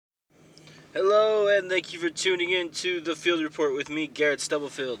Hello, and thank you for tuning in to the Field Report with me, Garrett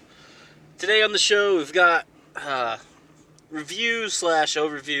Stubblefield. Today on the show, we've got review slash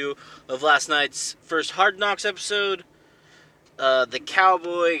overview of last night's first Hard Knocks episode, the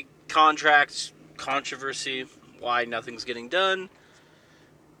Cowboy contract controversy, why nothing's getting done.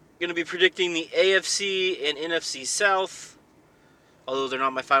 Going to be predicting the AFC and NFC South, although they're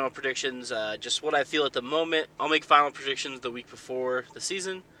not my final predictions. Just what I feel at the moment. I'll make final predictions the week before the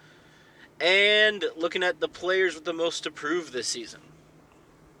season. And looking at the players with the most to prove this season.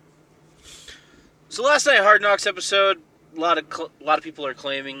 So last night, Hard Knocks episode, a lot of people are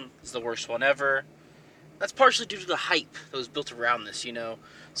claiming it's the worst one ever. That's partially due to the hype that was built around this.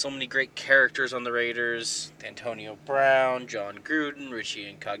 So many great characters on the Raiders: Antonio Brown, John Gruden, Richie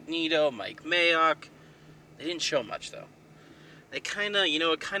Incognito, Mike Mayock. They didn't show much though. They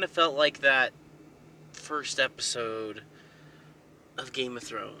it kind of felt like that first episode of Game of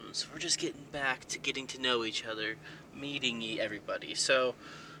Thrones. We're just getting back to getting to know each other, meeting everybody. So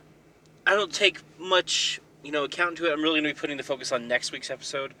I don't take much, account to it. I'm really going to be putting the focus on next week's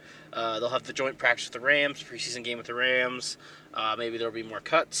episode. They'll have the joint practice with the Rams, preseason game with the Rams. Maybe there'll be more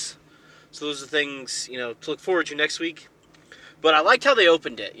cuts. So those are things, to look forward to next week. But I liked how they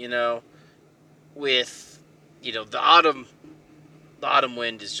opened it, with, the autumn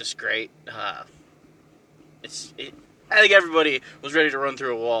wind is just great. I think everybody was ready to run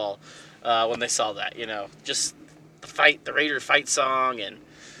through a wall when they saw that, just the Raider fight song and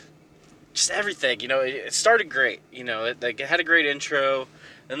just everything, it started great, it had a great intro.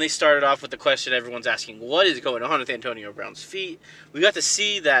 Then they started off with the question everyone's asking, what is going on with Antonio Brown's feet? We got to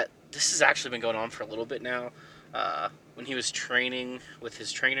see that this has actually been going on for a little bit now. When he was training with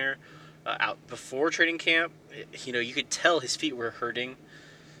his trainer out before training camp, you could tell his feet were hurting.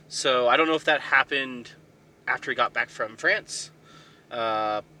 So I don't know if that happened after he got back from France.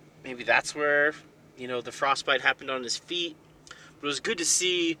 Maybe that's where, the frostbite happened on his feet. But it was good to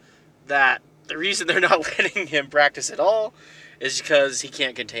see that the reason they're not letting him practice at all is because he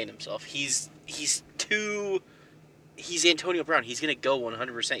can't contain himself. He's Antonio Brown. He's going to go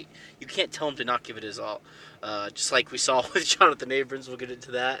 100%. You can't tell him to not give it his all. Just like we saw with Jonathan Abrams. We'll get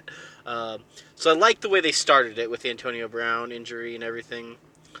into that. So I like the way they started it with the Antonio Brown injury and everything.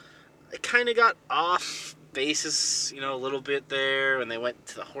 It kind of got off basis, a little bit there when they went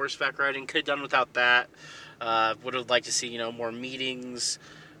to the horseback riding. Could have done without that. Would have liked to see, more meetings,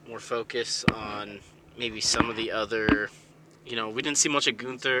 more focus on maybe some of the other, we didn't see much of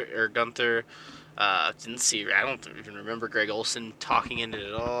Gunther. I don't even remember Greg Olsen talking in it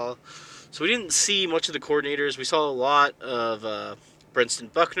at all. So we didn't see much of the coordinators. We saw a lot of Brenston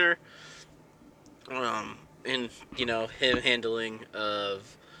Buckner, and, him handling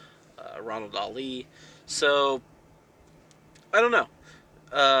of Ronald Ali. So I don't know.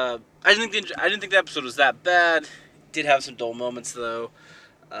 I didn't think the episode was that bad. Did have some dull moments though.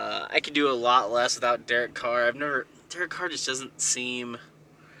 I could do a lot less without Derek Carr. Derek Carr just doesn't seem.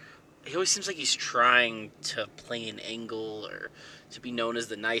 He always seems like he's trying to play an angle or to be known as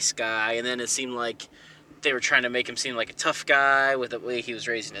the nice guy, and then it seemed like they were trying to make him seem like a tough guy with the way he was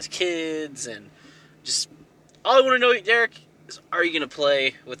raising his kids, and just all I want to know, Derek, is are you going to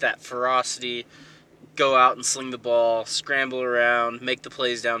play with that ferocity? Go out and sling the ball, scramble around, make the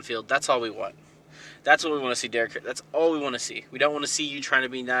plays downfield. That's all we want. That's what we want to see, Derek. That's all we want to see. We don't want to see you trying to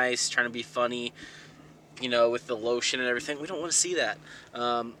be nice, trying to be funny, with the lotion and everything. We don't want to see that.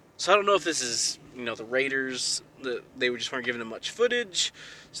 So I don't know if this is, the Raiders, they just weren't giving them much footage,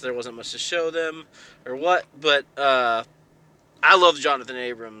 so there wasn't much to show them, or what. But I love Jonathan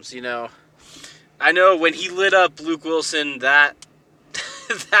Abrams, I know when he lit up Luke Wilson, that's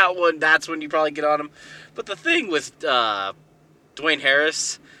when you probably get on him. But the thing with Dwayne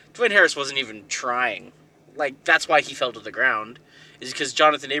Harris wasn't even trying. Like, that's why he fell to the ground, is because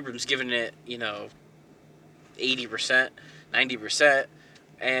Jonathan Abrams given it, 80%, 90%,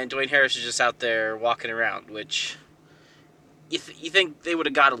 and Dwayne Harris is just out there walking around, which you think they would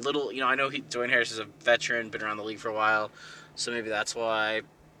have got a little, I know Dwayne Harris is a veteran, been around the league for a while, so maybe that's why.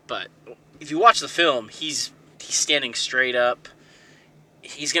 But if you watch the film, he's standing straight up.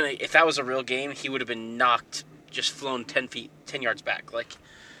 If that was a real game, he would have been knocked, just flown 10 yards back. Like,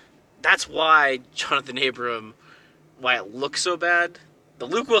 that's why Jonathan Abram, why it looks so bad. The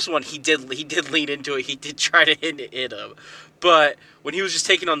Luke Wilson one, he did lean into it. He did try to hit him. But when he was just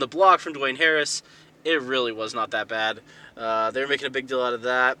taking on the block from Dwayne Harris, it really was not that bad. They were making a big deal out of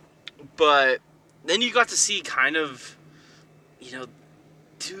that. But then you got to see kind of,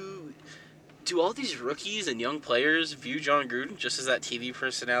 do all these rookies and young players view John Gruden just as that TV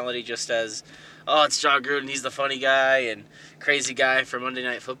personality, just as, oh, it's John Gruden, he's the funny guy and crazy guy for Monday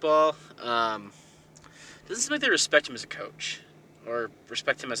Night Football? Doesn't seem like they respect him as a coach or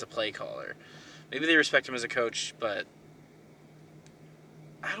respect him as a play caller. Maybe they respect him as a coach, but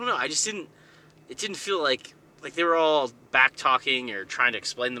I don't know. It didn't feel like they were all back talking or trying to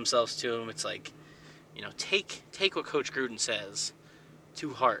explain themselves to him. It's like, take what Coach Gruden says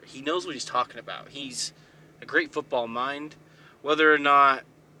to heart. He knows what he's talking about. He's a great football mind. Whether or not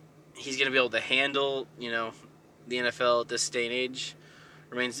he's going to be able to handle, the NFL at this day and age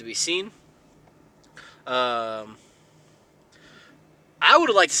remains to be seen. I would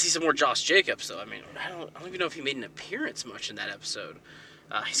have liked to see some more Josh Jacobs, though. I mean, I don't even know if he made an appearance much in that episode.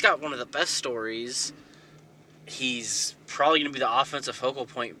 He's got one of the best stories. He's probably going to be the offensive focal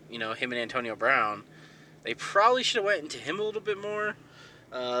point, him and Antonio Brown. They probably should have went into him a little bit more.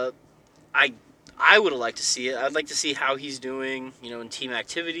 I would have liked to see it. I'd like to see how he's doing, in team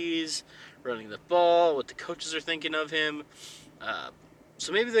activities, running the ball, what the coaches are thinking of him.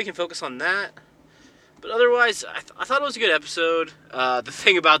 So maybe they can focus on that. But otherwise, I thought it was a good episode. The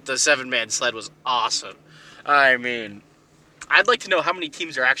thing about the 7-man sled was awesome. I mean, I'd like to know how many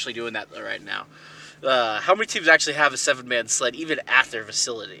teams are actually doing that right now. How many teams actually have a 7-man sled even at their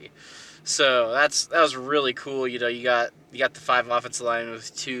facility? So that was really cool. You got the 5 offensive line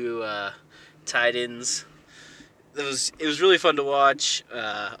with 2 tight ends. It was really fun to watch.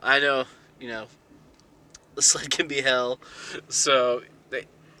 I know the sled can be hell, so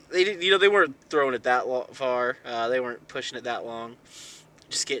they weren't throwing it that far. They weren't pushing it that long.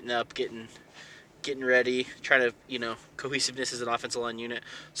 Just getting up, getting ready, trying to cohesiveness as an offensive line unit.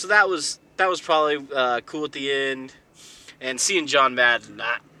 So that was probably cool at the end. And seeing John Madden,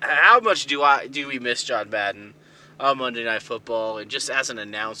 how much do we miss John Madden on Monday Night Football and just as an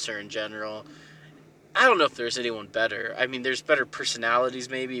announcer in general? I don't know if there's anyone better. I mean, there's better personalities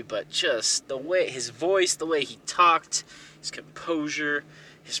maybe, but just the way his voice, the way he talked, his composure,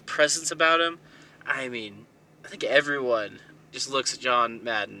 his presence about him. I mean, I think everyone just looks at John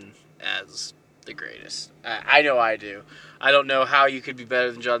Madden as the greatest. I know I do. I don't know how you could be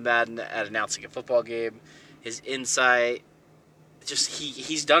better than John Madden at announcing a football game. His insight,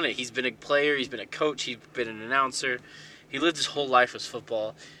 he's done it. He's been a player. He's been a coach. He's been an announcer. He lived his whole life with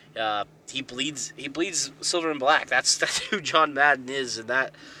football. He bleeds silver and black. That's who John Madden is, and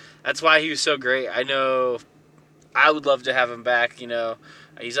that's why he was so great. I know. I would love to have him back.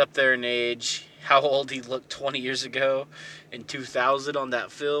 He's up there in age. How old he looked 20 years ago in 2000 on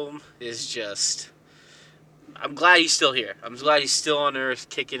that film is just. I'm glad he's still here. I'm glad he's still on Earth,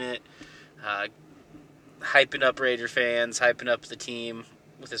 kicking it, hyping up Raider fans, hyping up the team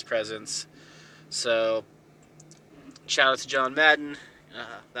with his presence. So, shout out to John Madden.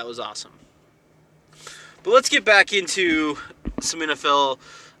 That was awesome. But let's get back into some NFL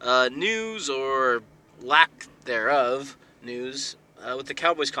news, or lack thereof news, with the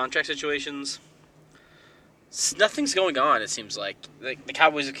Cowboys contract situations. Nothing's going on, it seems like. The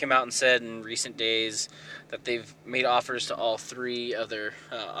Cowboys have come out and said in recent days that they've made offers to all 3 of their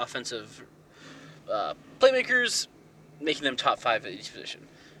offensive playmakers, making them top 5 at each position.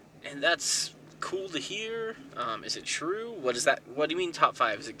 And that's cool to hear. Is it true? What is that? What do you mean top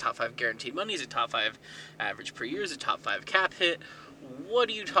 5? Is it top 5 guaranteed money? Is it top 5 average per year? Is it top 5 cap hit? What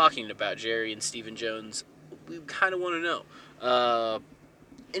are you talking about, Jerry and Stephen Jones? We kind of want to know.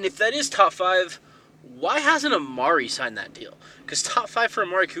 And if that is top 5, why hasn't Amari signed that deal? Because top 5 for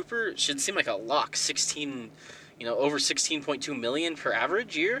Amari Cooper should seem like a lock. Over $16.2 million per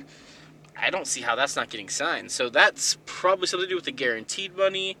average year. I don't see how that's not getting signed. So that's probably something to do with the guaranteed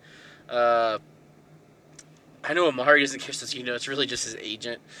money. I know Amari doesn't care, since it's really just his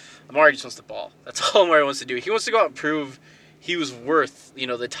agent. Amari just wants the ball. That's all Amari wants to do. He wants to go out and prove he was worth,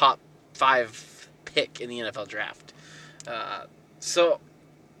 the top 5 pick in the NFL draft. So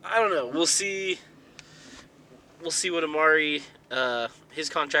I don't know. We'll see. We'll see what Amari, his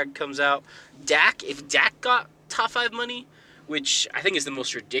contract comes out. If Dak got top 5 money, which I think is the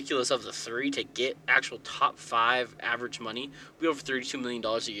most ridiculous of the 3 to get actual top 5 average money, we over $32 million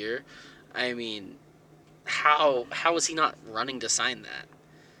a year. I mean, how is he not running to sign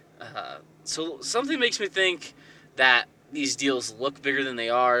that? So something makes me think that these deals look bigger than they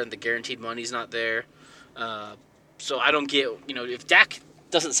are, and the guaranteed money's not there. So I don't get, if Dak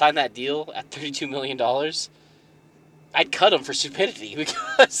doesn't sign that deal at $32 million, I'd cut him for stupidity,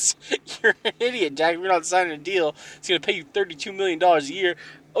 because you're an idiot, Dak. You're not signing a deal. It's going to pay you $32 million a year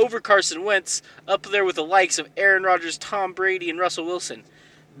over Carson Wentz, up there with the likes of Aaron Rodgers, Tom Brady, and Russell Wilson.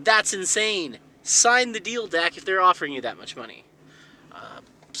 That's insane. Sign the deal, Dak, if they're offering you that much money.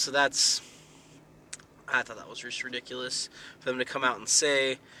 So that's I thought that was just ridiculous for them to come out and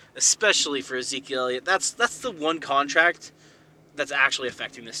say, especially for Ezekiel Elliott. That's the one contract that's actually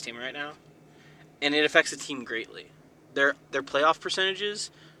affecting this team right now, and it affects the team greatly. Their playoff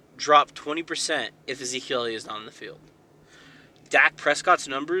percentages drop 20% if Ezekiel Elliott is not on the field. Dak Prescott's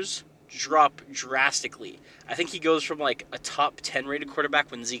numbers drop drastically. I think he goes from like a top 10 rated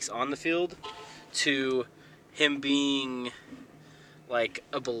quarterback when Zeke's on the field to him being like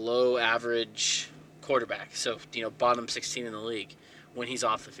a below average quarterback. So, bottom 16 in the league when he's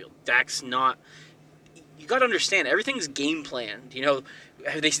off the field. Dak's not. You got to understand, everything's game planned.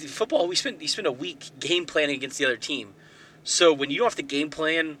 Football, you spend a week game planning against the other team. So when you don't have to game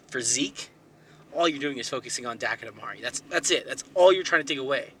plan for Zeke, all you're doing is focusing on Dak and Amari. That's it. That's all you're trying to take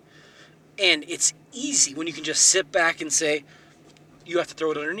away. And it's easy when you can just sit back and say, you have to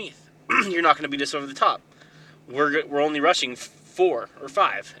throw it underneath. You're not going to beat us over the top. We're only rushing 4 or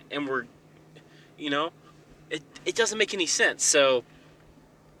 5, and it doesn't make any sense. So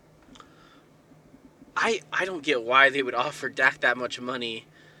I don't get why they would offer Dak that much money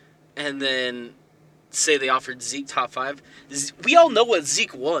and then say they offered Zeke top 5. We all know what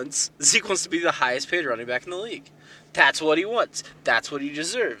Zeke wants. Zeke wants to be the highest paid running back in the league. That's what he wants. That's what he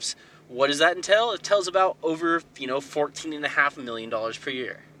deserves. What does that entail? It tells about over, $14.5 million per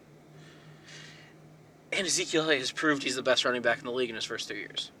year. And Ezekiel has proved he's the best running back in the league in his first 3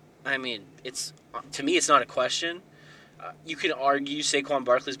 years. I mean, to me, it's not a question. You can argue Saquon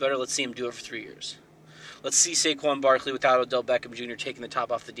Barkley's better. Let's see him do it for 3 years. Let's see Saquon Barkley without Odell Beckham Jr. taking the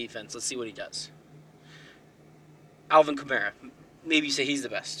top off the defense. Let's see what he does. Alvin Kamara. Maybe you say he's the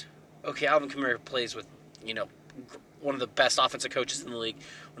best. Okay, Alvin Kamara plays with, one of the best offensive coaches in the league,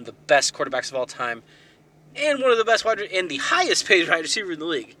 one of the best quarterbacks of all time, and one of the best and the highest paid wide receiver in the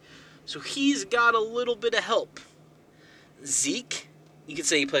league. So he's got a little bit of help. Zeke, you could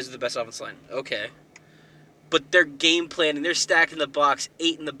say he plays with the best offensive line. Okay. But they're game planning. They're stacking the box,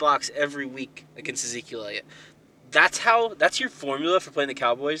 8 in the box every week against Ezekiel Elliott. That's your formula for playing the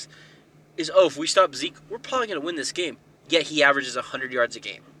Cowboys is, if we stop Zeke, we're probably going to win this game. Yet he averages 100 yards a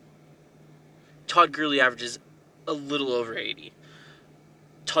game. Todd Gurley averages a little over 80.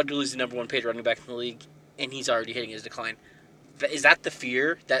 Todd Gurley's the number 1 paid running back in the league, and he's already hitting his decline. Is that the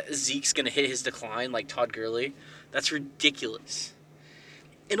fear that Zeke's going to hit his decline like Todd Gurley? That's ridiculous.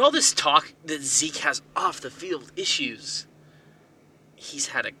 And all this talk that Zeke has off the field issues, he's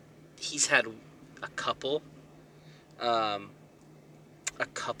had a couple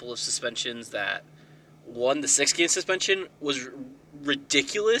of suspensions that, one, the 6-game suspension was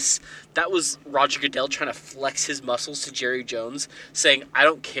ridiculous. That was Roger Goodell trying to flex his muscles to Jerry Jones, saying, I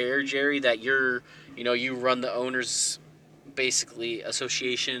don't care, Jerry, that you run the owners' basically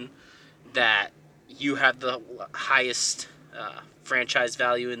association, that you have the highest franchise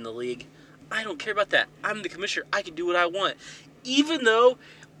value in the league. I don't care about that. I'm the commissioner. I can do what I want. Even though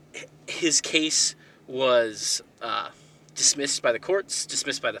his case was dismissed by the courts,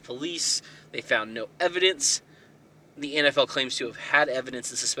 dismissed by the police, they found no evidence. The NFL claims to have had evidence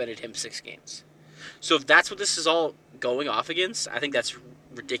and suspended him 6 games. So if that's what this is all going off against, I think that's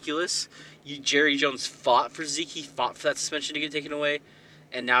ridiculous. Jerry Jones fought for Zeke. He fought for that suspension to get taken away.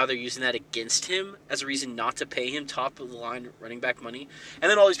 And now they're using that against him as a reason not to pay him top-of-the-line running back money. And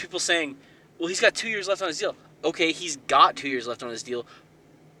then all these people saying, well, he's got 2 years left on his deal. Okay, he's got 2 years left on his deal,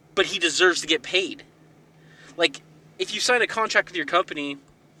 but he deserves to get paid. Like, if you sign a contract with your company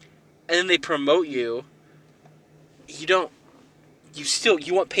and then they promote you, you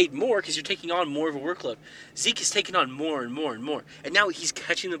want paid more because you're taking on more of a workload. Zeke is taking on more and more and more. And now he's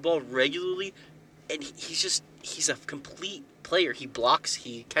catching the ball regularly, and he's a complete player. He blocks,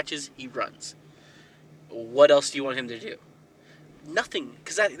 he catches, he runs. What else do you want him to do? Nothing,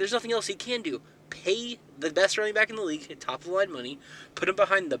 because there's nothing else he can do. Pay the best running back in the league, top-of-the-line money, put him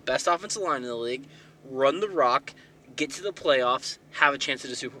behind the best offensive line in the league, run the rock, get to the playoffs, have a chance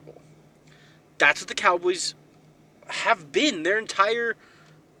at a Super Bowl. That's what the Cowboys have been their entire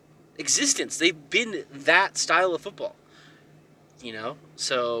existence. They've been that style of football.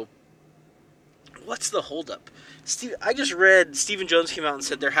 So what's the holdup? I just read Stephen Jones came out and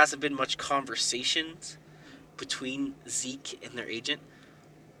said there hasn't been much conversations between Zeke and their agent.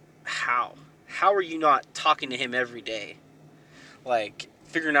 How? How are you not talking to him every day? Like,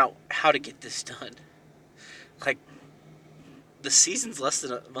 figuring out how to get this done. Like, the season's less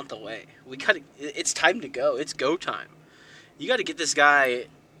than a month away. It's time to go. It's go time. You got to get this guy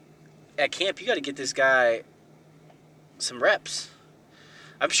at camp. You got to get this guy some reps.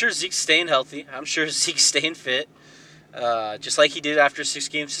 I'm sure Zeke's staying healthy. I'm sure Zeke's staying fit. Just like he did after a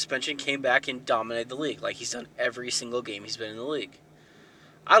 6-game suspension, came back and dominated the league. Like he's done every single game he's been in the league.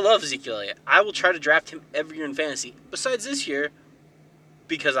 I love Ezekiel Elliott. I will try to draft him every year in fantasy. Besides this year,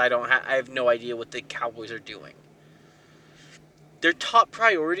 because I have no idea what the Cowboys are doing. Their top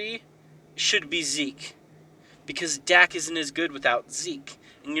priority should be Zeke, because Dak isn't as good without Zeke.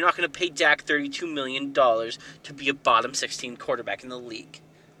 And you're not going to pay Dak $32 million to be a bottom 16 quarterback in the league.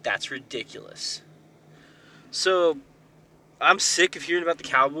 That's ridiculous. So, I'm sick of hearing about the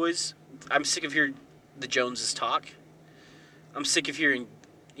Cowboys. I'm sick of hearing the Joneses talk. I'm sick of hearing,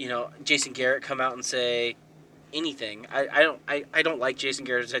 Jason Garrett come out and say anything. I don't like Jason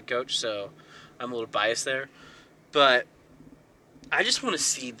Garrett as head coach, so I'm a little biased there. But I just want to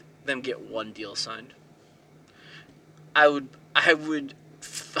see them get one deal signed. I would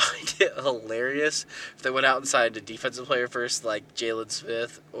find it hilarious if they went out and signed a defensive player first, like Jalen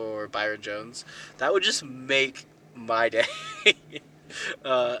Smith or Byron Jones. That would just make my day.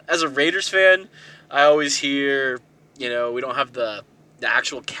 As a Raiders fan, I always hear, we don't have the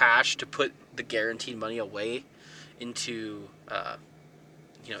actual cash to put the guaranteed money away into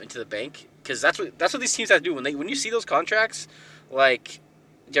into the bank, because that's what these teams have to do when you see those contracts, like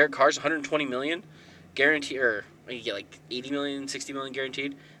Derek Carr's $120 million guaranteed, or you get like $80 million, $60 million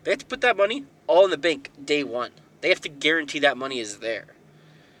guaranteed. They have to put that money all in the bank day one. They have to guarantee that money is there.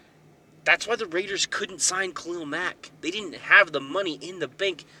 That's why the Raiders couldn't sign Khalil Mack. They didn't have the money in the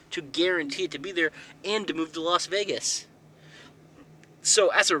bank to guarantee it to be there and to move to Las Vegas. So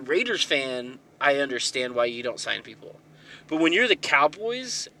as a Raiders fan, I understand why you don't sign people. But when you're the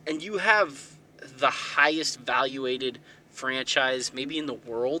Cowboys and you have the highest valuated franchise maybe in the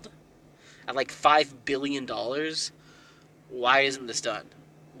world at like $5 billion, why isn't this done?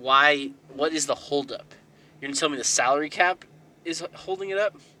 Why? What is the holdup? You're going to tell me the salary cap is holding it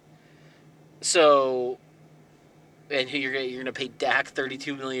up? So, and you're going to pay Dak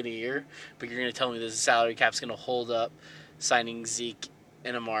 $32 million a year, but you're going to tell me the salary cap's going to hold up signing Zeke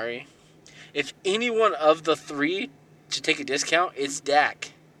and Amari? If any one of the three should take a discount, it's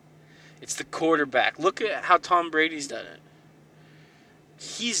Dak. It's the quarterback. Look at how Tom Brady's done it.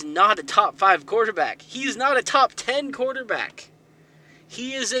 He's not a top 5 quarterback. He's not a top 10 quarterback.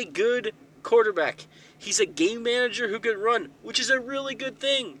 He is a good quarterback. He's a game manager who can run, which is a really good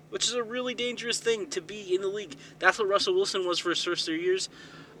thing, which is a really dangerous thing to be in the league. That's what Russell Wilson was for his first 3 years.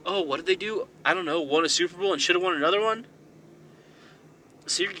 Oh, what did they do? I don't know. Won a Super Bowl and should have won another one?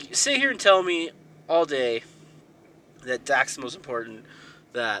 So you sit here and tell me all day that Dak's the most important,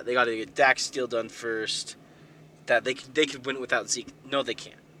 that they got to get Dak's deal done first, that they could win it without Zeke. No, they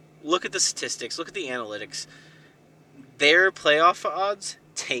can't. Look at the statistics. Look at the analytics. Their playoff odds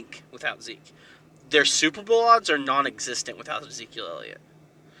tank without Zeke. Their Super Bowl odds are non-existent without Ezekiel Elliott.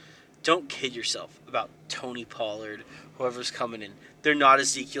 Don't kid yourself about Tony Pollard, whoever's coming in. They're not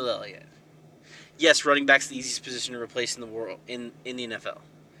Ezekiel Elliott. Yes, running back's the easiest position to replace in the world, in the NFL.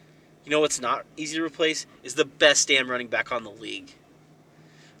 You know what's not easy to replace? Is the best damn running back on the league.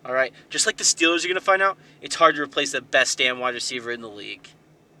 All right? Just like the Steelers are going to find out, it's hard to replace the best damn wide receiver in the league.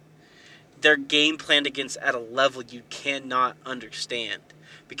 They're game planned against at a level you cannot understand,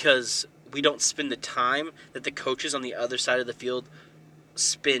 because we don't spend the time that the coaches on the other side of the field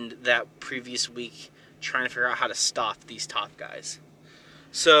spend that previous week trying to figure out how to stop these top guys.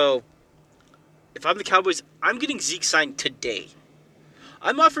 So, if I'm the Cowboys, I'm getting Zeke signed today.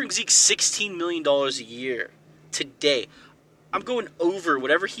 I'm offering Zeke $16 million a year today. I'm going over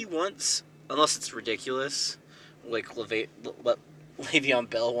whatever he wants, unless it's ridiculous, like what Le'Veon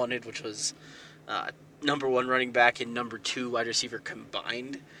Bell wanted, which was number 1 running back and number 2 wide receiver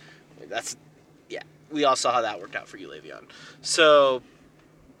combined. We all saw how that worked out for you, Le'Veon. So,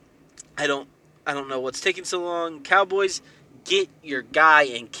 I don't know what's taking so long. Cowboys, get your guy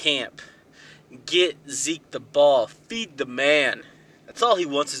in camp. Get Zeke the ball. Feed the man. That's all he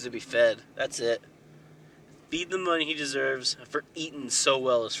wants, is to be fed. That's it. Feed the money he deserves for eating so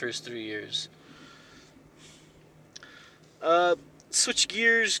well his first 3 years. Switch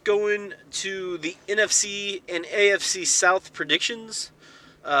gears, going to the NFC and AFC South predictions.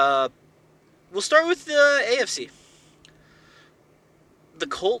 We'll start with the AFC. The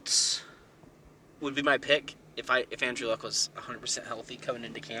Colts would be my pick if Andrew Luck was 100% healthy coming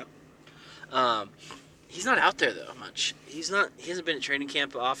into camp. He's not out there though much. He hasn't been at training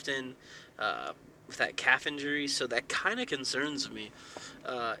camp often with that calf injury, so that kind of concerns me.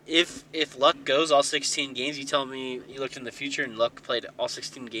 If Luck goes all 16 games, you tell me you looked in the future and Luck played all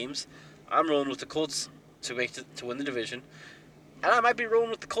 16 games, I'm rolling with the Colts to win the division. And I might be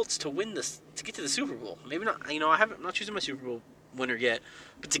rolling with the Colts to get to the Super Bowl. Maybe not. I'm not choosing my Super Bowl winner yet,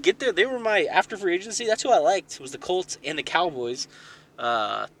 but to get there, they were my after free agency. That's who I liked. Was the Colts and the Cowboys.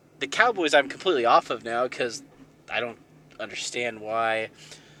 The Cowboys I'm completely off of now because I don't understand why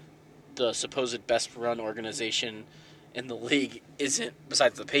the supposed best run organization in the league isn't,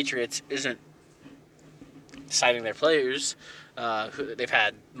 besides the Patriots, isn't signing their players. They've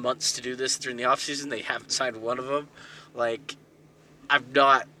had months to do this during the offseason. They haven't signed one of them. Like, I'm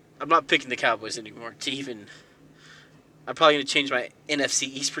not picking the Cowboys anymore. I'm probably going to change my NFC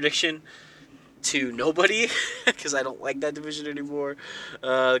East prediction to nobody because I don't like that division anymore.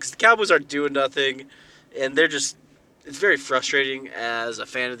 Because the Cowboys aren't doing nothing, and it's very frustrating as a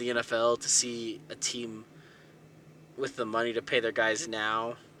fan of the NFL to see a team with the money to pay their guys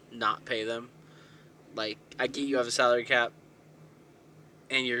now not pay them. Like, I get you have a salary cap,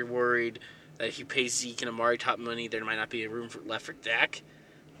 and you're worried that if you pay Zeke and Amari top money, there might not be a room left for Dak.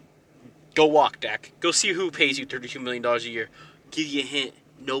 Go walk, Dak. Go see who pays you $32 million a year. Give you a hint.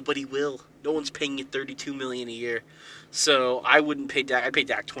 Nobody will. No one's paying you $32 million a year. So I wouldn't pay Dak. I'd pay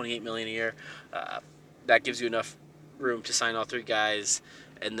Dak $28 million a year. That gives you enough room to sign all three guys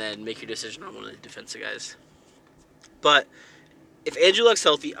and then make your decision on one of the defensive guys. But if Andrew Luck's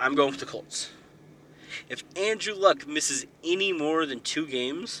healthy, I'm going with the Colts. If Andrew Luck misses any more than 2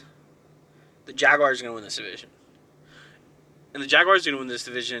 games, the Jaguars are going to win this division. And the Jaguars are going to win this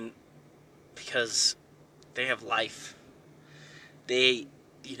division because they have life. Look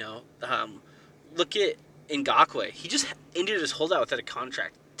at Ngakoue. He just ended his holdout without a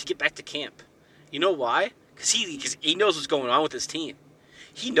contract to get back to camp. You know why? Because he knows what's going on with his team.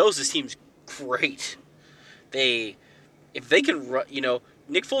 He knows his team's great. If they can run,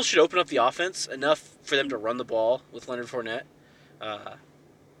 Nick Foles should open up the offense enough for them to run the ball with Leonard Fournette,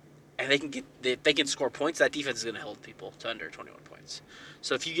 and they can score points. That defense is going to hold people to under 21 points.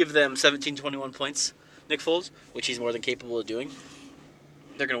 So if you give them 17, 21 points, Nick Foles, which he's more than capable of doing,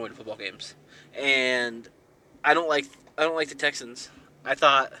 they're going to win football games. And I don't like the Texans. I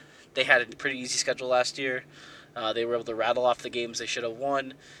thought they had a pretty easy schedule last year. They were able to rattle off the games they should have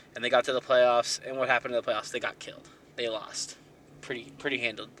won, and they got to the playoffs. And what happened in the playoffs? They got killed. They lost pretty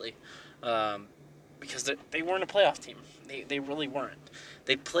handedly because they weren't a playoff team. They really weren't.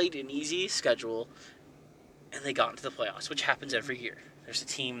 They played an easy schedule, and they got into the playoffs, which happens every year. There's a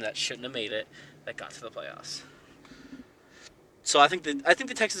team that shouldn't have made it that got to the playoffs. So I think the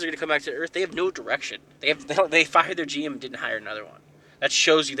Texans are going to come back to earth. They have no direction. They fired their GM and didn't hire another one. That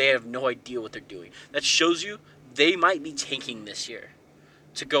shows you they have no idea what they're doing. That shows you they might be tanking this year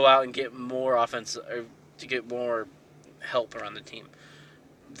to go out and get more offense or to get more help around the team.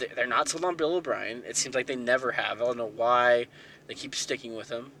 They're not sold on Bill O'Brien. It seems like they never have. I don't know why they keep sticking with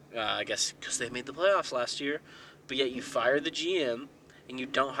him. I guess because they made the playoffs last year. But yet you fire the GM and you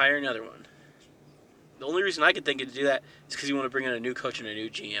don't hire another one. The only reason I could think of to do that is because you want to bring in a new coach and a new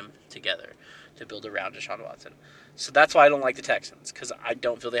GM together to build around Deshaun Watson. So that's why I don't like the Texans, because I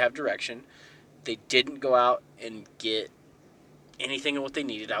don't feel they have direction. They didn't go out and get anything of what they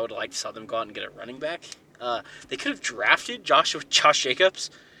needed. I would have liked to saw them go out and get a running back. They could have drafted Josh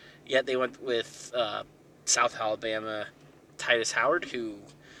Jacobs, yet they went with South Alabama Titus Howard, who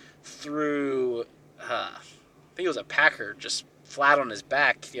threw, I think it was a Packer, just flat on his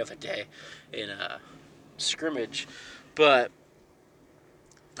back the other day in a scrimmage. But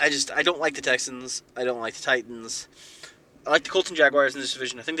I don't like the Texans. I don't like the Titans. I like the Colts and Jaguars in this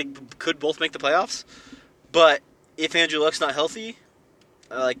division. I think they could both make the playoffs. But if Andrew Luck's not healthy,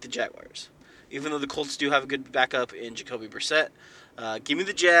 I like the Jaguars. Even though the Colts do have a good backup in Jacoby Brissett. Give me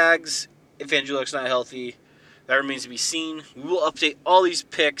the Jags if Andrew Luck's not healthy. That remains to be seen. We will update all these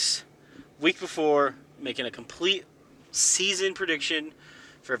picks week before, making a complete season prediction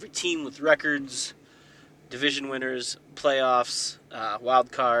for every team with records, division winners, playoffs,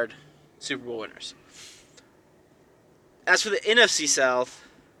 wild card, Super Bowl winners. As for the NFC South,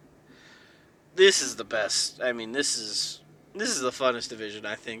 this is the best. I mean, this is the funnest division,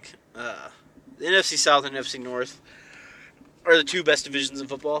 I think. The NFC South and NFC North are the two best divisions in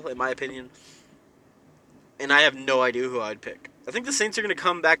football, in my opinion. And I have no idea who I'd pick. I think the Saints are going to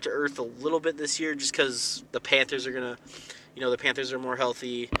come back to earth a little bit this year just because the Panthers are going to, the Panthers are more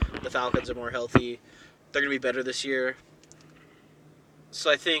healthy. The Falcons are more healthy. They're going to be better this year. So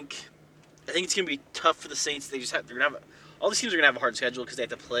I think it's going to be tough for the Saints. They're going to have all these teams are going to have a hard schedule because they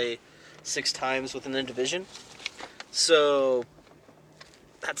have to play 6 times within the division. So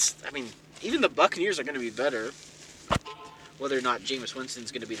even the Buccaneers are going to be better. Whether or not Jameis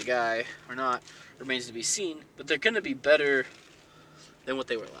Winston's going to be the guy or not remains to be seen. But they're going to be better than what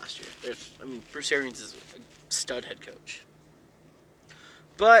they were last year. Bruce Arians is a stud head coach.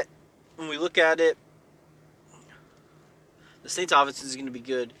 But when we look at it, the Saints' offense is going to be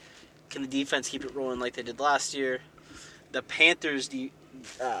good. Can the defense keep it rolling like they did last year? The Panthers'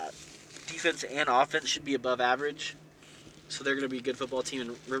 defense and offense should be above average. So they're going to be a good football team.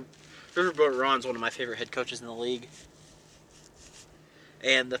 And Riverboat Ron's one of my favorite head coaches in the league.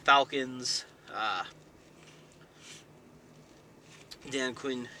 And the Falcons, Dan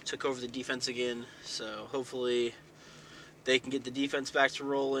Quinn took over the defense again. So hopefully they can get the defense back to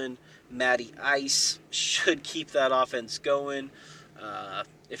rolling. Matty Ice should keep that offense going.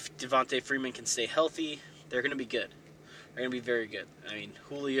 If Devontae Freeman can stay healthy, they're going to be good. They're going to be very good. I mean,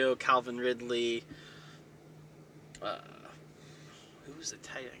 Julio, Calvin Ridley. Who's the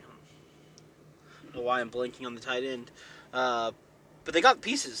tight end? I don't know why I'm blanking on the tight end. But they got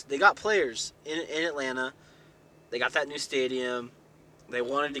pieces. They got players in Atlanta. They got that new stadium. They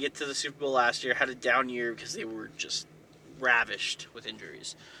wanted to get to the Super Bowl last year. Had a down year because they were just ravished with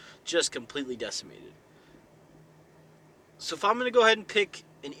injuries. Just completely decimated. So if I'm going to go ahead and pick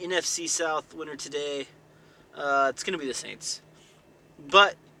an NFC South winner today, it's going to be the Saints.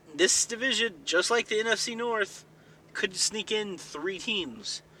 But this division, just like the NFC North, could sneak in 3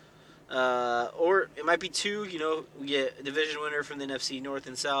 teams. Or it might be 2. You know, we get a division winner from the NFC North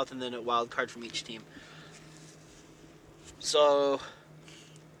and South, and then a wild card from each team. So,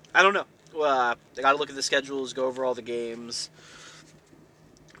 I don't know. I got to look at the schedules, go over all the games.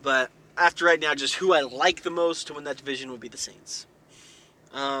 But after right now, just who I like the most to win that division would be the Saints.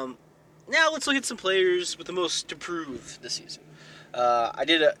 Now let's look at some players with the most to prove this season. I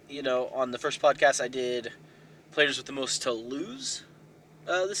did, on the first podcast, I did players with the most to lose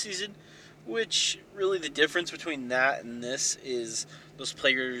this season, which really the difference between that and this is those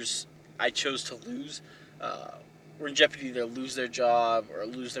players I chose to lose were in jeopardy to either lose their job or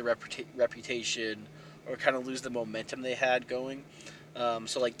lose their reputation or kind of lose the momentum they had going.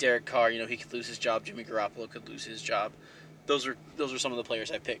 So like Derek Carr, he could lose his job. Jimmy Garoppolo could lose his job. Those are some of the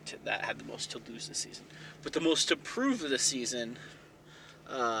players I picked that had the most to lose this season. But the most to prove this season,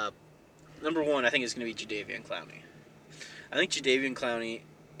 number 1, I think is going to be Jadeveon Clowney. I think Jadeveon Clowney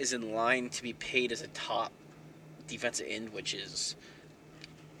is in line to be paid as a top defensive end, which is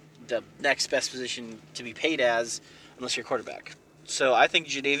the next best position to be paid as, unless you're a quarterback. So I think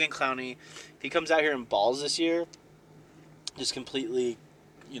Jadeveon Clowney, if he comes out here and balls this year, just completely,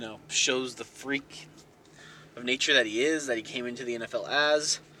 shows the freak of nature that he is, that he came into the NFL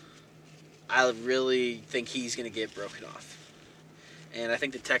as, I really think he's going to get broken off. And I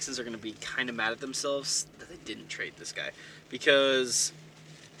think the Texans are going to be kind of mad at themselves that they didn't trade this guy. Because,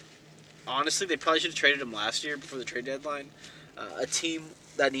 honestly, they probably should have traded him last year before the trade deadline. A team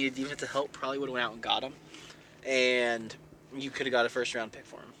that needed defensive help probably would have went out and got him. And you could have got a first-round pick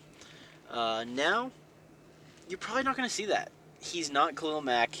for him. Now, you're probably not going to see that. He's not Khalil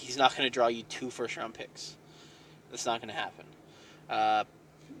Mack. He's not going to draw you 2 first-round picks. That's not going to happen.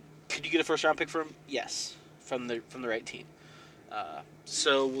 Could you get a first-round pick for him? Yes, from the right team.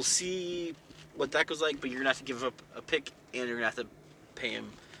 So we'll see what that goes like, but you're going to have to give up a pick, and you're going to have to pay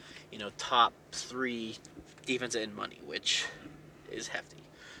him, top 3 defensive end money, which is hefty,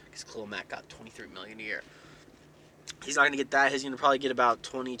 because Khalil Mack got $23 million a year. He's not going to get that. He's going to probably get about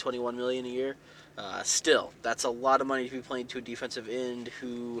 $21 million a year. Still, that's a lot of money to be playing to a defensive end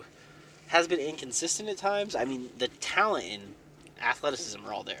who has been inconsistent at times. I mean, the talent and athleticism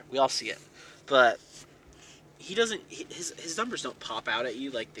are all there. We all see it. But he doesn't. His numbers don't pop out at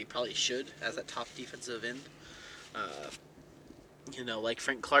you like they probably should as that top defensive end. Like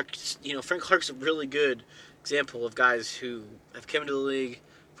Frank Clark. Frank Clark's a really good example of guys who have come into the league,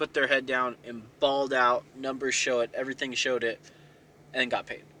 put their head down, and balled out. Numbers show it. Everything showed it, and got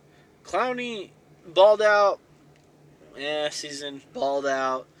paid. Clowney balled out. Season balled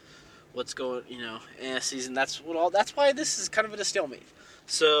out. What's going? Season. That's why this is kind of at a stalemate.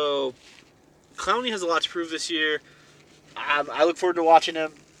 So Clowney has a lot to prove this year. I look forward to watching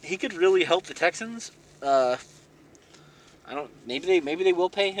him. He could really help the Texans. Maybe they will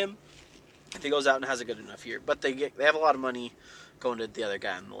pay him if he goes out and has a good enough year. But they have a lot of money going to the other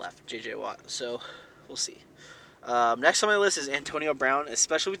guy on the left, J.J. Watt. So we'll see. Next on my list is Antonio Brown,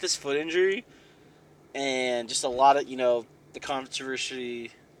 especially with this foot injury and just a lot of the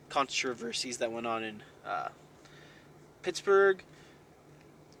controversies that went on in Pittsburgh.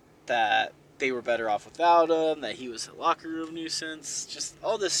 That they were better off without him, that he was a locker room nuisance, just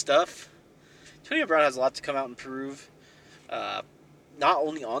all this stuff. Antonio Brown has a lot to come out and prove, not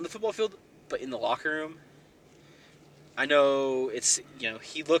only on the football field, but in the locker room. I know it's,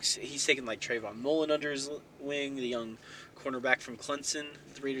 he's taken like Trayvon Mullen under his wing, the young cornerback from Clemson.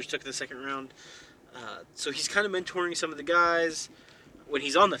 The Raiders took in the second round. So he's kind of mentoring some of the guys. When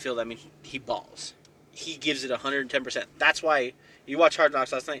he's on the field, he balls. He gives it 110%. That's why, you watch Hard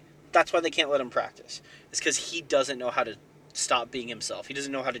Knocks last night, that's why they can't let him practice. It's because he doesn't know how to stop being himself. He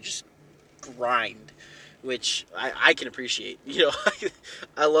doesn't know how to just grind which I can appreciate.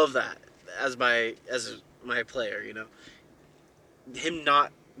 I love that as my player. Him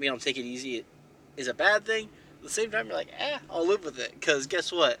not being able to take it easy is a bad thing. At the same time, you're like, I'll live with it. Because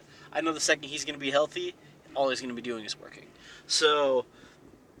guess what? I know the second he's going to be healthy, all he's going to be doing is working. So,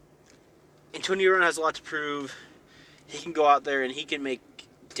 Antonio Brown has a lot to prove. He can go out there and he can make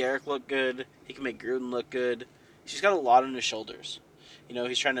Derek look good. He can make Gruden look good. He's got a lot on his shoulders.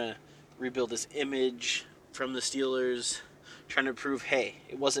 He's trying to rebuild his image from the Steelers, trying to prove, hey,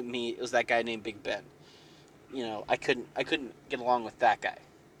 it wasn't me. It was that guy named Big Ben. I couldn't get along with that guy.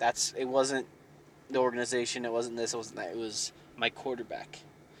 It wasn't the organization. It wasn't this. It wasn't that. It was my quarterback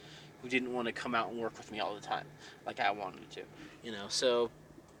who didn't want to come out and work with me all the time like I wanted to. So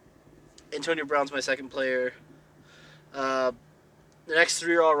Antonio Brown's my second player. The next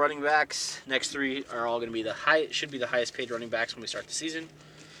three are all running backs. Next three are all going to be should be the highest paid running backs when we start the season.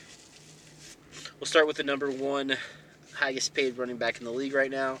 We'll start with the number one highest paid running back in the league right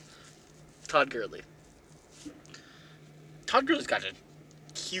now, Todd Gurley. Todd Gurley's got a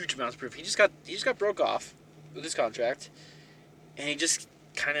huge amount of proof. He just got broke off with his contract, and he just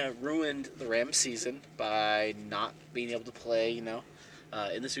kind of ruined the Rams season by not being able to play, in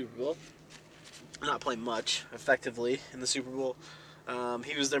the Super Bowl. Not play much effectively in the Super Bowl.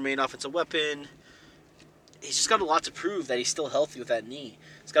 He was their main offensive weapon. He's just got a lot to prove that he's still healthy with that knee.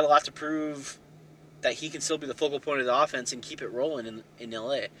 He's got a lot to prove that he can still be the focal point of the offense and keep it rolling in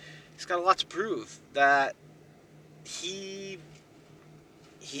LA. He's got a lot to prove that he's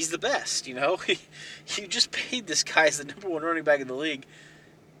the best, You just paid this guy as the number one running back in the league,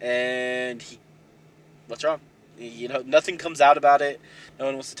 and what's wrong? Nothing comes out about it. No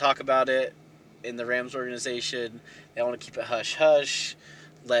one wants to talk about it in the Rams organization. They want to keep it hush-hush,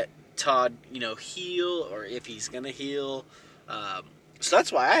 let Todd, heal, or if he's going to heal. So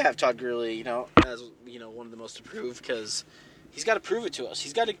that's why I have Todd Gurley, as, one of the most approved, because he's got to prove it to us.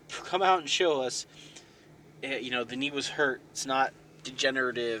 He's got to come out and show us, the knee was hurt. It's not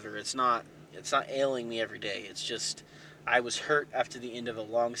degenerative, or it's not ailing me every day. It's just I was hurt after the end of a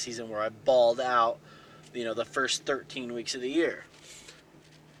long season where I balled out, the first 13 weeks of the year.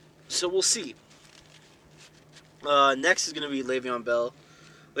 So we'll see. Next is going to be Le'Veon Bell.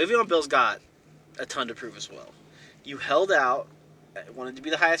 Le'Veon Bell's got a ton to prove as well. You held out, wanted to be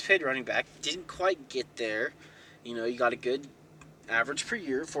the highest paid running back, didn't quite get there. You got a good average per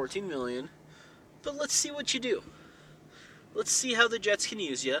year, $14 million. But let's see what you do. Let's see how the Jets can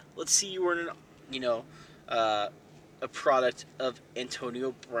use you. Let's see you weren't a product of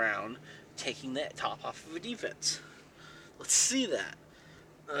Antonio Brown taking the top off of a defense. Let's see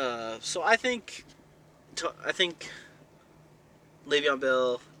that. So I think Le'Veon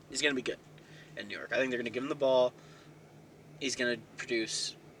Bell is going to be good in New York. I think they're going to give him the ball. He's going to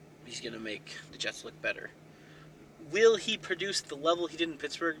produce. He's going to make the Jets look better. Will he produce the level he did in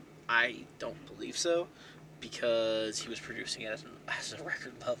Pittsburgh? I don't believe so, because he was producing it as a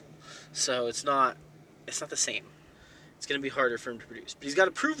record level. So it's not the same. It's going to be harder for him to produce. But he's got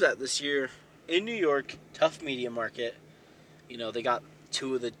to prove that this year in New York, tough media market. They got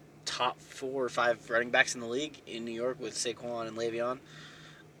two of the top 4 or 5 running backs in the league in New York with Saquon and Le'Veon.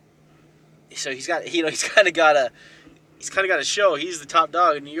 So he's kind of got to show he's the top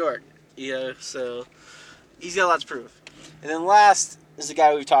dog in New York. So he's got a lot to prove. And then last is the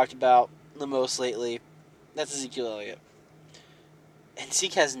guy we've talked about the most lately. That's Ezekiel Elliott. And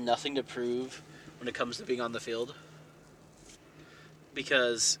Zeke has nothing to prove when it comes to being on the field,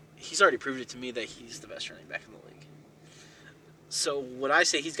 because he's already proved it to me that he's the best running back in the league. So when I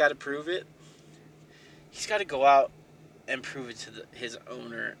say he's got to prove it, he's got to go out and prove it to his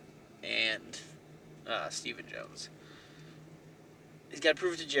owner and Stephen Jones. He's got to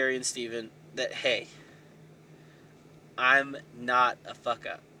prove it to Jerry and Stephen that, hey, I'm not a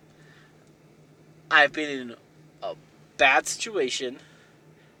fuck-up. I've been in a bad situation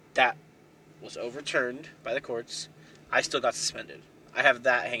that was overturned by the courts. I still got suspended. I have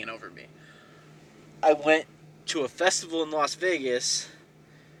that hanging over me. I went to a festival in Las Vegas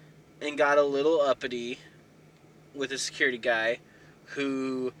and got a little uppity with a security guy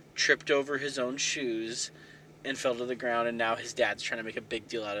who tripped over his own shoes and fell to the ground, and now his dad's trying to make a big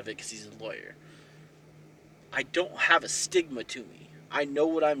deal out of it because he's a lawyer. I don't have a stigma to me. I know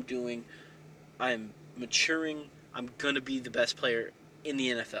what I'm doing. I'm maturing. I'm going to be the best player in the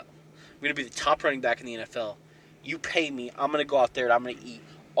NFL. I'm going to be the top running back in the NFL. You pay me. I'm going to go out there and I'm going to eat.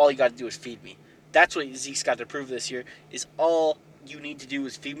 All you got to do is feed me. That's what Zeke's got to prove this year, is all you need to do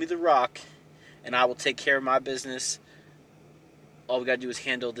is feed me the rock, and I will take care of my business. All we got to do is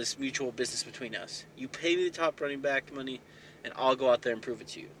handle this mutual business between us. You pay me the top running back money, and I'll go out there and prove it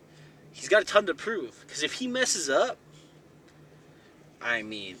to you. he's got a ton to prove. Because if he messes up, I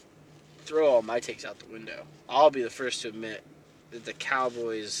mean, throw all my takes out the window. I'll be the first to admit that the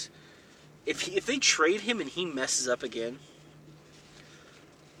Cowboys, if they trade him and he messes up again,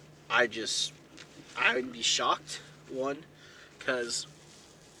 I would be shocked. One, because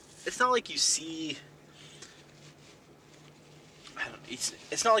it's not like you see.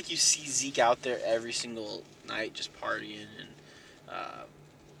 It's not like you see Zeke out there every single night just partying, and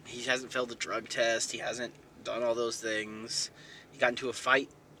he hasn't failed a drug test. He hasn't done all those things. He got into a fight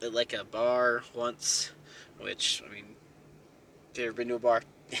at like a bar once, which, I mean, if you've ever been to a bar,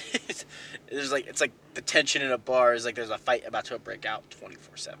 it's like the tension in a bar is like there's a fight about to break out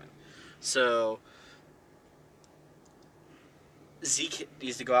 24/7. So Zeke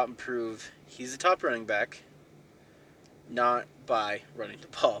needs to go out and prove he's the top running back, not by running the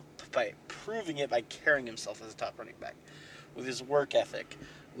ball, but by proving it by carrying himself as a top running back, with his work ethic,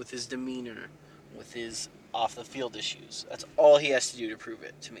 with his demeanor, with his off-the-field issues. That's all he has to do to prove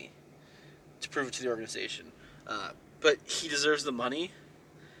it to me, to prove it to the organization. But he deserves the money,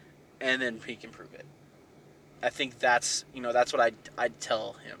 and then he can prove it. I think that's what I'd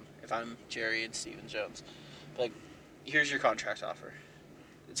tell him if I'm Jerry and Steven Jones. Like, here's your contract offer.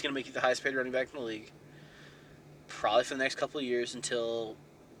 It's going to make you the highest paid running back in the league, probably for the next couple of years until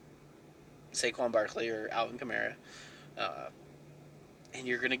Saquon Barkley or Alvin Kamara. And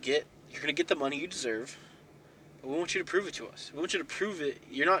you're gonna get the money you deserve. But we want you to prove it to us. We want you to prove it.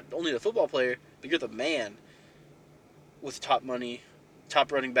 You're not only the football player, but you're the man with top money,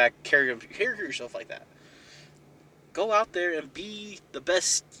 top running back. Carry yourself like that. Go out there and be the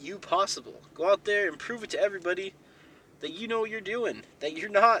best you possible. Go out there and prove it to everybody that you know what you're doing. That you're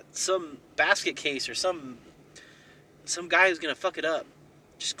not some basket case or some guy who's gonna fuck it up.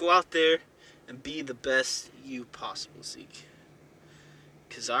 Just go out there and be the best you possible, Zeke.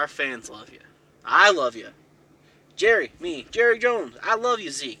 Because our fans love you. I love you. Jerry Jones, I love you,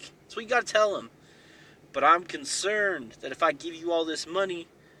 Zeke. That's what you got to tell him. But I'm concerned that if I give you all this money,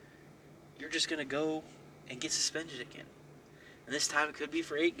 you're just going to go and get suspended again. And this time it could be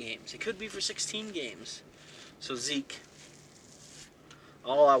for 8 games. It could be for 16 games. So, Zeke,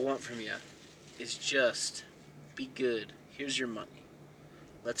 all I want from you is just be good. Here's your money.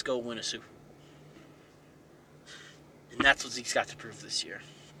 Let's go win a Super Bowl. And that's what Zeke's got to prove this year.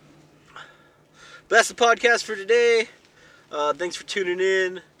 But that's the podcast for today. Thanks for tuning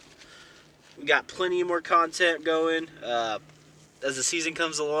in. We got plenty more content going. As the season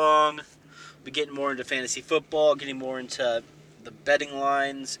comes along, we'll be getting more into fantasy football, getting more into the betting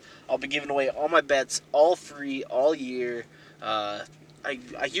lines. I'll be giving away all my bets, all free, all year. I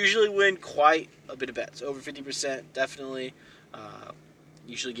usually win quite a bit of bets, over 50%, definitely.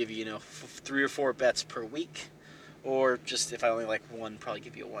 Usually give you, 3 or 4 bets per week. Or just if I only like one, probably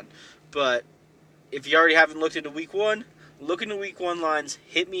give you a 1. But if you already haven't looked into week 1, look into week 1 lines.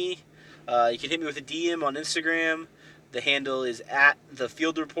 Hit me. You can hit me with a DM on Instagram. The handle is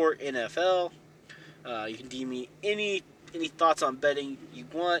 @TheFieldReportNFL. You can DM me any thoughts on betting you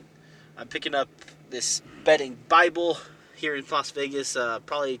want. I'm picking up this betting Bible here in Las Vegas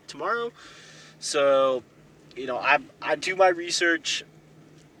probably tomorrow. So, I do my research.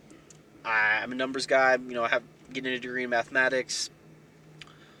 I'm a numbers guy. I have getting a degree in mathematics.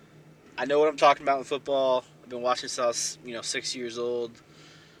 I know what I'm talking about in football. I've been watching since I was, 6 years old.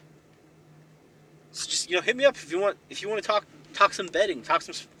 So just, hit me up if you want to talk some betting, talk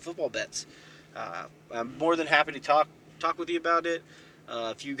some football bets. I'm more than happy to talk with you about it.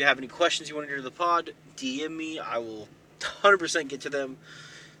 If you have any questions you want to hear to the pod, DM me. I will 100% get to them.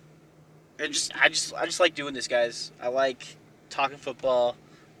 And I just like doing this, guys. I like talking football.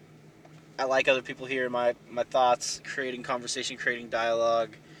 I like other people hearing my thoughts, creating conversation, creating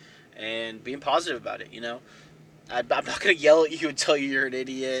dialogue, and being positive about it, I'm not going to yell at you and tell you you're an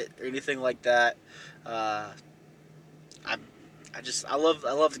idiot or anything like that. I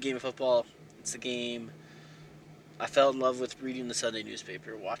love the game of football. It's the game I fell in love with reading the Sunday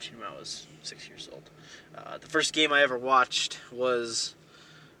newspaper, watching when I was 6 years old. The first game I ever watched was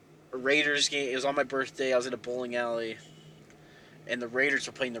a Raiders game. It was on my birthday. I was in a bowling alley, and the Raiders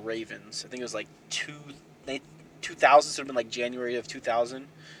were playing the Ravens. I think it was like 2000, so it would have been like January of 2000,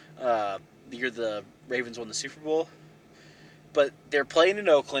 the year the Ravens won the Super Bowl. But they're playing in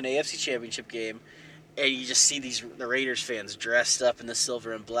Oakland, AFC Championship game, and you just see the Raiders fans dressed up in the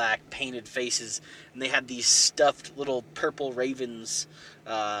silver and black, painted faces, and they had these stuffed little purple ravens,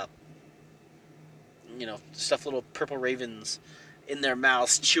 stuffed little purple ravens in their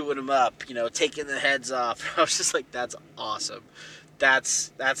mouths, chewing them up, taking the heads off. I was just like, that's awesome.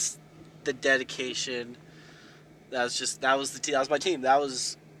 That's the dedication. That was my team. That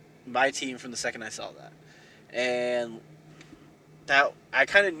was my team from the second I saw that. And that I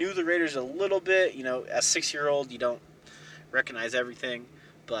kind of knew the Raiders a little bit. You know, as a 6-year-old, you don't recognize everything,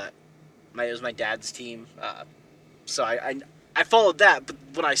 but it was my dad's team, so I followed that. But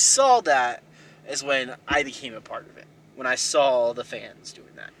when I saw that is when I became a part of it. When I saw the fans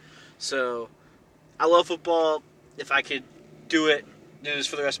doing that, so I love football. If I could do this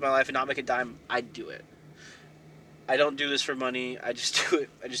for the rest of my life and not make a dime, I'd do it. I don't do this for money. I just do it.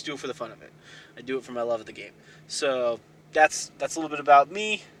 I just do it for the fun of it. I do it for my love of the game. So that's a little bit about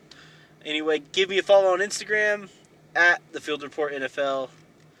me. Anyway, give me a follow on Instagram at the Field Report NFL.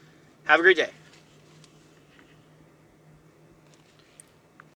 Have a great day.